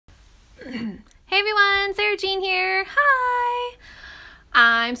Hey everyone, Sarah Jean here. Hi!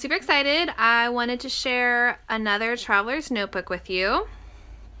 I'm super excited. I wanted to share another traveler's notebook with you.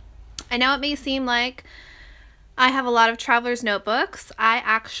 I know it may seem like I have a lot of traveler's notebooks. I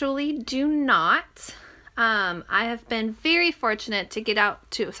actually do not. I have been very fortunate to get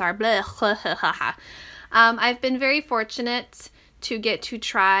out to, I've been very fortunate to get to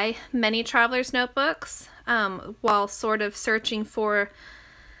try many traveler's notebooks while sort of searching for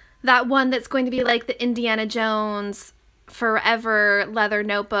that one that's going to be like the Indiana Jones forever leather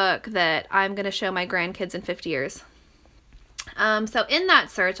notebook that I'm going to show my grandkids in 50 years. So in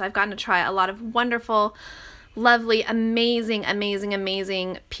that search, I've gotten to try a lot of wonderful, lovely, amazing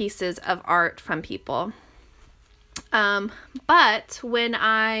pieces of art from people. But when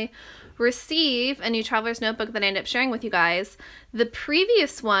I receive a new traveler's notebook that I end up sharing with you guys, the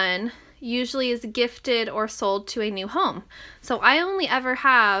previous one usually is gifted or sold to a new home. So I only ever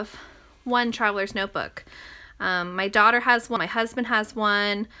have one traveler's notebook. My daughter has one, my husband has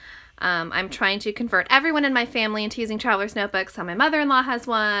one. I'm trying to convert everyone in my family into using traveler's notebooks. So my mother-in-law has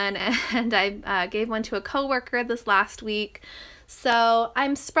one, and I gave one to a coworker this last week. So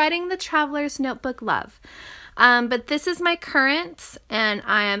I'm spreading the traveler's notebook love. But this is my current, and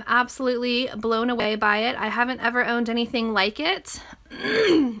I am absolutely blown away by it. I haven't ever owned anything like it.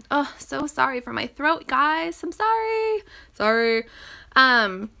 Oh, so sorry for my throat, guys. I'm sorry.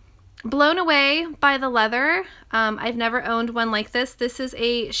 Blown away by the leather. I've never owned one like this. This is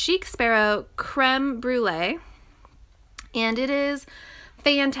a Chic Sparrow Creme Brûlée, and it is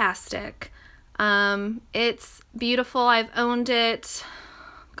fantastic. It's beautiful. I've owned it,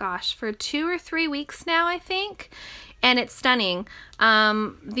 gosh, for 2 or 3 weeks now, I think, and it's stunning.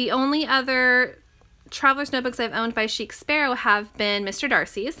 The only other traveler's notebooks I've owned by Chic Sparrow have been Mr.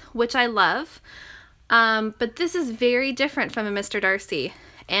 Darcy's, which I love, but this is very different from a Mr. Darcy,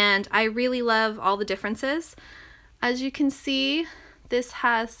 and I really love all the differences. As you can see, this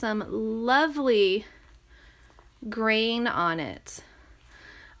has some lovely grain on it.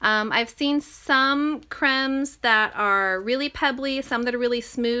 I've seen some cremes that are really pebbly, some that are really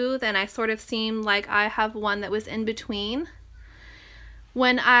smooth, and I sort of seem like I have one that was in between.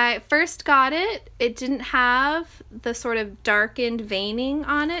 When I first got it, it didn't have the sort of darkened veining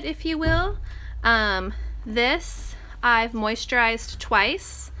on it, if you will. This I've moisturized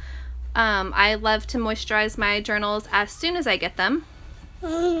twice. I love to moisturize my journals as soon as I get them.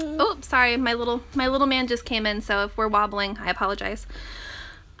 Oh, sorry, my little man just came in, so if we're wobbling, I apologize.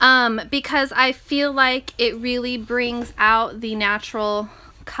 Because I feel like it really brings out the natural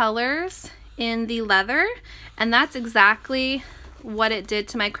colors in the leather, and that's exactly what it did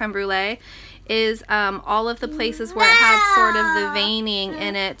to my creme brulee. Is all of the places where it had sort of the veining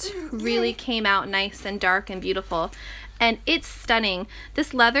in it really came out nice and dark and beautiful, and it's stunning.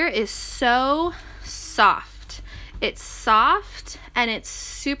 This leather is so soft. It's soft and it's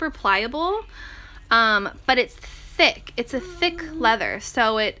super pliable, but it's thick. It's a thick leather,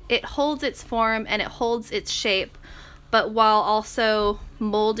 so it holds its form and it holds its shape, but while also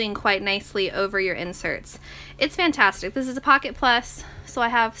molding quite nicely over your inserts. It's fantastic. This is a Pocket Plus, so I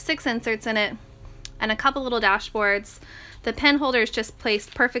have 6 inserts in it and a couple little dashboards. The pen holder is just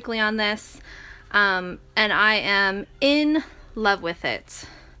placed perfectly on this, and I am in love with it.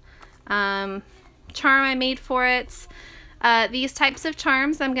 Charm I made for it. These types of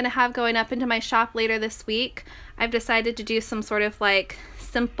charms I'm going to have going up into my shop later this week. I've decided to do some sort of like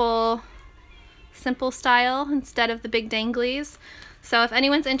simple style instead of the big danglies. So if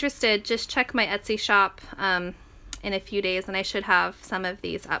anyone's interested, just check my Etsy shop in a few days, and I should have some of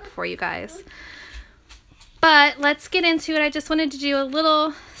these up for you guys. But let's get into it. I just wanted to do a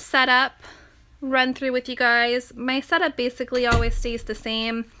little setup run through with you guys. My setup basically always stays the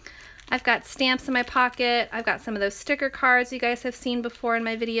same. I've got stamps in my pocket. I've got some of those sticker cards you guys have seen before in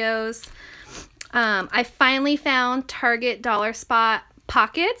my videos. I finally found Target Dollar Spot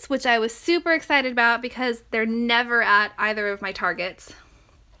pockets, which I was super excited about because they're never at either of my Targets.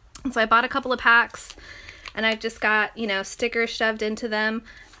 And so I bought a couple of packs, and I've just got, you know, stickers shoved into them.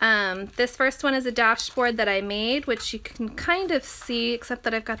 This first one is a dashboard that I made, which you can kind of see, except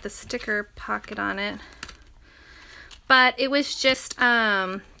that I've got the sticker pocket on it. But it was just,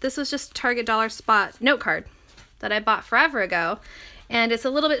 this was just a Target Dollar Spot note card that I bought forever ago. And it's a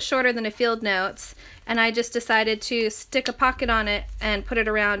little bit shorter than a field notes. And I just decided to stick a pocket on it and put it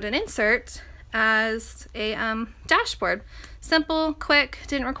around an insert as a dashboard. Simple, quick,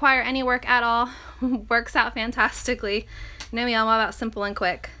 didn't require any work at all. Works out fantastically. You know me all about simple and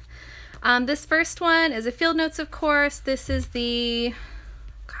quick. This first one is a field notes, of course. This is the,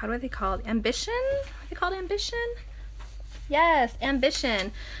 God, what are they called? Ambition? Are they called Ambition? Yes,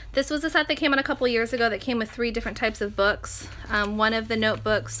 Ambition. This was a set that came out a couple years ago that came with 3 different types of books. One of the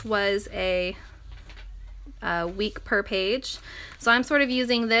notebooks was a week per page. So I'm sort of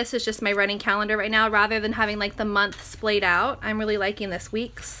using this as just my running calendar right now rather than having like the month splayed out. I'm really liking this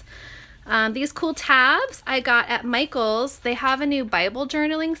week's. These cool tabs I got at Michael's. They have a new Bible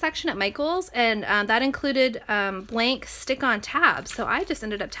journaling section at Michael's, and that included blank stick-on tabs. So I just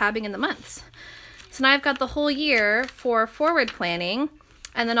ended up tabbing in the months. So now I've got the whole year for forward planning.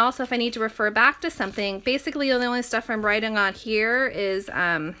 And then also if I need to refer back to something, basically the only stuff I'm writing on here is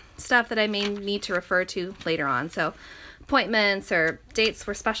stuff that I may need to refer to later on. So appointments or dates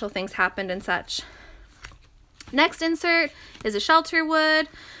where special things happened and such. Next insert is a shelter wood.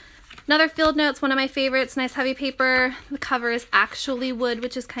 Another field notes, one of my favorites, nice heavy paper. The cover is actually wood,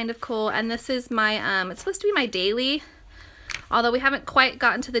 which is kind of cool. And this is my, it's supposed to be my daily, although we haven't quite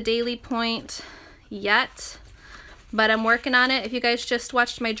gotten to the daily point yet, but I'm working on it. If you guys just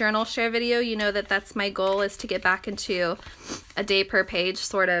watched my journal share video, you know that that's my goal, is to get back into a day per page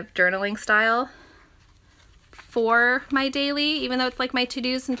sort of journaling style for my daily, even though it's like my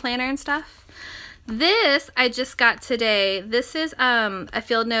to-dos and planner and stuff. This I just got today. This is a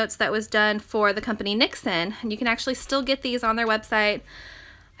field notes that was done for the company Nixon, and you can actually still get these on their website.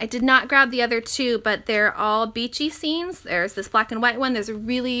 I did not grab the other 2, but they're all beachy scenes. There's this black and white one. There's a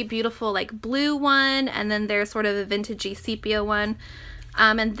really beautiful like blue one, and then there's sort of a vintagey sepia one.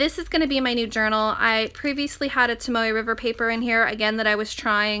 And this is going to be my new journal. I previously had a Tomoe River paper in here, again, that I was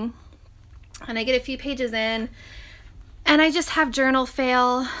trying. And I get a few pages in, and I just have journal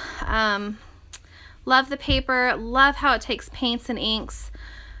fail. Love the paper, love how it takes paints and inks.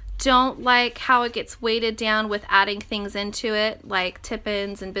 Don't like how it gets weighted down with adding things into it, like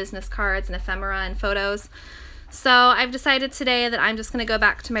tip-ins and business cards and ephemera and photos. So I've decided today that I'm just going to go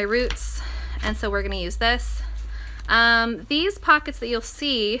back to my roots, and so we're going to use this. These pockets that you'll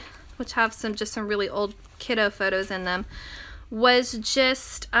see, which have just some really old kiddo photos in them, was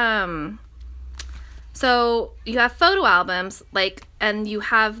just so you have photo albums, like, and you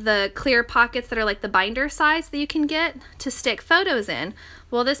have the clear pockets that are like the binder size that you can get to stick photos in.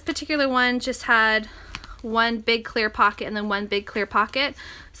 Well, this particular one just had one big clear pocket and then one big clear pocket.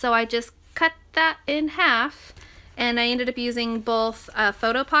 So I just cut that in half, and I ended up using both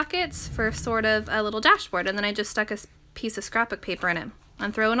photo pockets for sort of a little dashboard, and then I just stuck a piece of scrapbook paper in it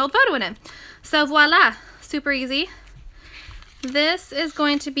and throw an old photo in it. So voila, super easy. This is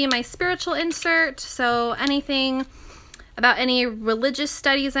going to be my spiritual insert, so anything about any religious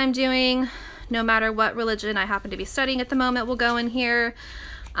studies I'm doing, no matter what religion I happen to be studying at the moment, will go in here.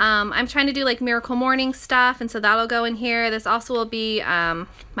 I'm trying to do like Miracle Morning stuff, and so that'll go in here. This also will be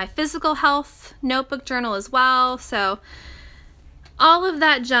my physical health notebook journal as well, so all of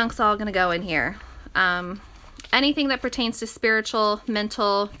that junk's all gonna go in here. Anything that pertains to spiritual,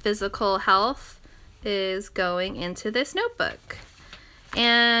 mental, physical health is going into this notebook.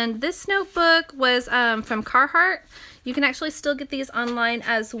 And this notebook was from Carhartt. You can actually still get these online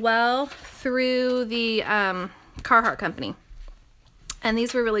as well through the Carhartt company. And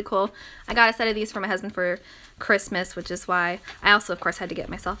these were really cool. I got a set of these for my husband for Christmas, which is why I also, of course, had to get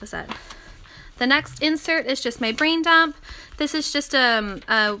myself a set. The next insert is just my brain dump. This is just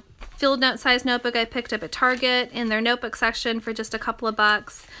a field note size notebook I picked up at Target in their notebook section for just a couple of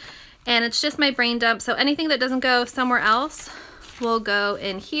bucks. And it's just my brain dump, so anything that doesn't go somewhere else will go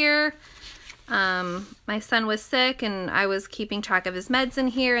in here. My son was sick, and I was keeping track of his meds in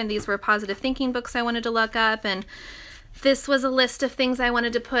here, and these were positive thinking books I wanted to look up, and this was a list of things I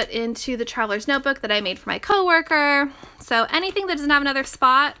wanted to put into the traveler's notebook that I made for my coworker. So anything that doesn't have another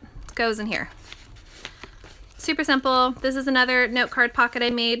spot goes in here. Super simple. This is another note card pocket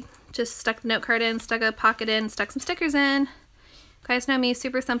I made. Just stuck the note card in, stuck a pocket in, stuck some stickers in. You guys know me,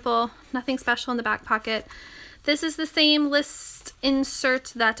 super simple, nothing special in the back pocket. This is the same list insert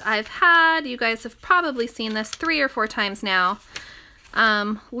that I've had. You guys have probably seen this 3 or 4 times now.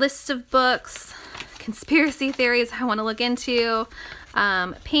 List of books, conspiracy theories I want to look into,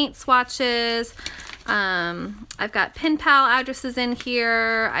 paint swatches. I've got pen pal addresses in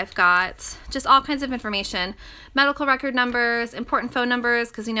here. I've got just all kinds of information. Medical record numbers, important phone numbers,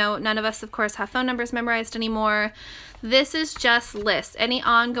 because you know none of us of course have phone numbers memorized anymore. This is just lists, any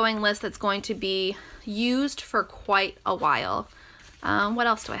ongoing list that's going to be used for quite a while. What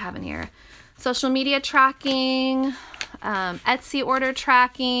else do I have in here? Social media tracking, Etsy order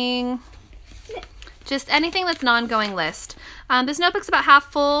tracking, just anything that's an ongoing list. This notebook's about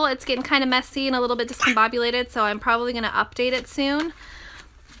half full. It's getting kind of messy and a little bit discombobulated, so I'm probably going to update it soon.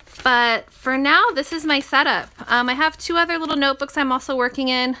 But for now, this is my setup. I have 2 other little notebooks I'm also working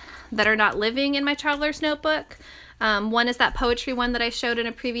in that are not living in my traveler's notebook. One is that poetry one that I showed in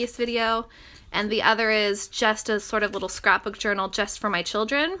a previous video, and the other is just a sort of little scrapbook journal just for my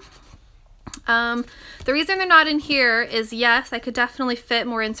children. The reason they're not in here is, yes, I could definitely fit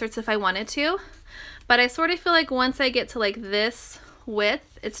more inserts if I wanted to, but I sort of feel like once I get to like this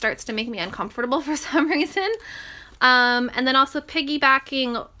width, it starts to make me uncomfortable for some reason. And then also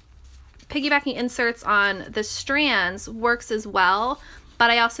piggybacking inserts on the strands works as well, but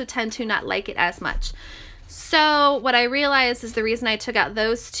I also tend to not like it as much. So what I realized is the reason I took out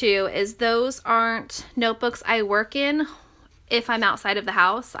those two is those aren't notebooks I work in if I'm outside of the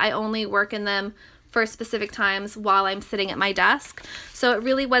house. I only work in them for specific times while I'm sitting at my desk. So it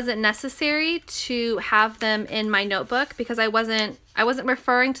really wasn't necessary to have them in my notebook because I wasn't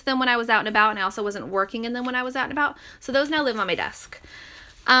referring to them when I was out and about, and I also wasn't working in them when I was out and about. So those now live on my desk.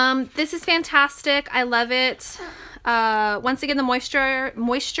 This is fantastic. I love it. Once again, the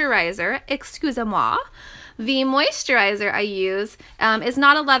moisturizer, excusez-moi. The moisturizer I use is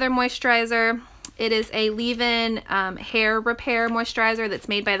not a leather moisturizer. It is a leave-in hair repair moisturizer that's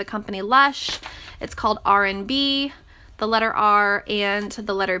made by the company Lush. It's called R&B, the letter R and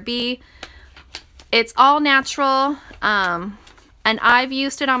the letter B. It's all natural, and I've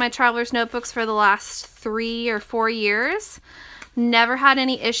used it on my traveler's notebooks for the last 3 or 4 years. Never had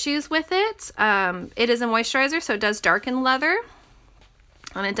any issues with it. It is a moisturizer, so it does darken leather,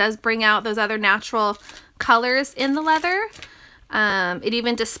 and it does bring out those other natural colors in the leather. It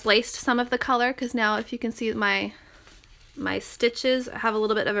even displaced some of the color because now, if you can see, my stitches have a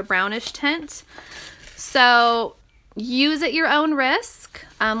little bit of a brownish tint. So use at your own risk.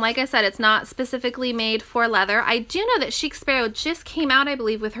 Like I said, it's not specifically made for leather. I do know that Chic Sparrow just came out, I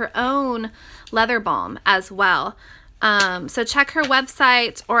believe, with her own leather balm as well. So check her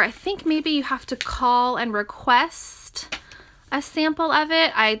website, or I think maybe you have to call and request a sample of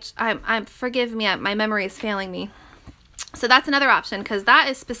it. Forgive me, my memory is failing me. So that's another option because that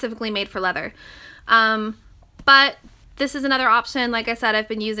is specifically made for leather. But this is another option. Like I said, I've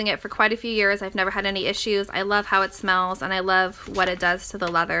been using it for quite a few years. I've never had any issues. I love how it smells, and I love what it does to the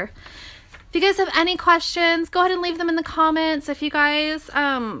leather. If you guys have any questions, go ahead and leave them in the comments. If you guys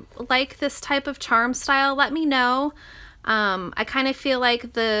like this type of charm style, let me know. I kind of feel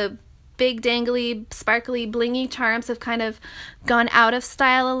like the big dangly, sparkly, blingy charms have kind of gone out of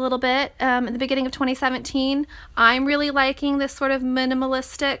style a little bit in the beginning of 2017. I'm really liking this sort of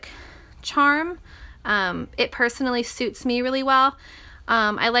minimalistic charm. It personally suits me really well.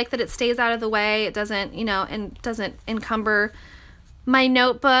 I like that it stays out of the way. It doesn't, you know, and doesn't encumber my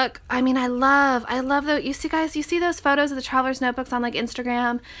notebook. I mean, I love those. You see those photos of the traveler's notebooks on like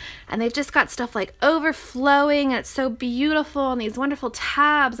Instagram, and they've just got stuff like overflowing, and it's so beautiful, and these wonderful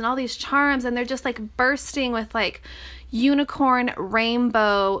tabs and all these charms, and they're just like bursting with like unicorn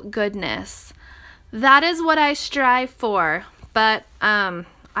rainbow goodness. That is what I strive for, but I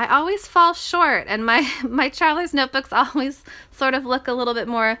always fall short, and my traveler's notebooks always sort of look a little bit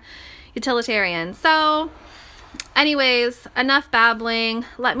more utilitarian. So anyways, enough babbling.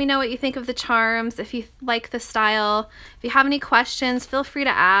 Let me know what you think of the charms, if you like the style. If you have any questions, feel free to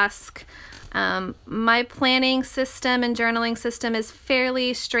ask. My planning system and journaling system is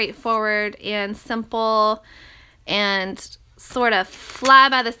fairly straightforward and simple and sort of fly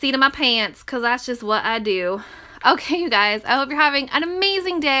by the seat of my pants because that's just what I do. Okay, you guys, I hope you're having an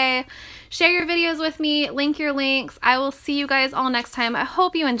amazing day. Share your videos with me, link your links. I will see you guys all next time. I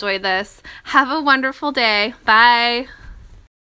hope you enjoyed this. Have a wonderful day. Bye.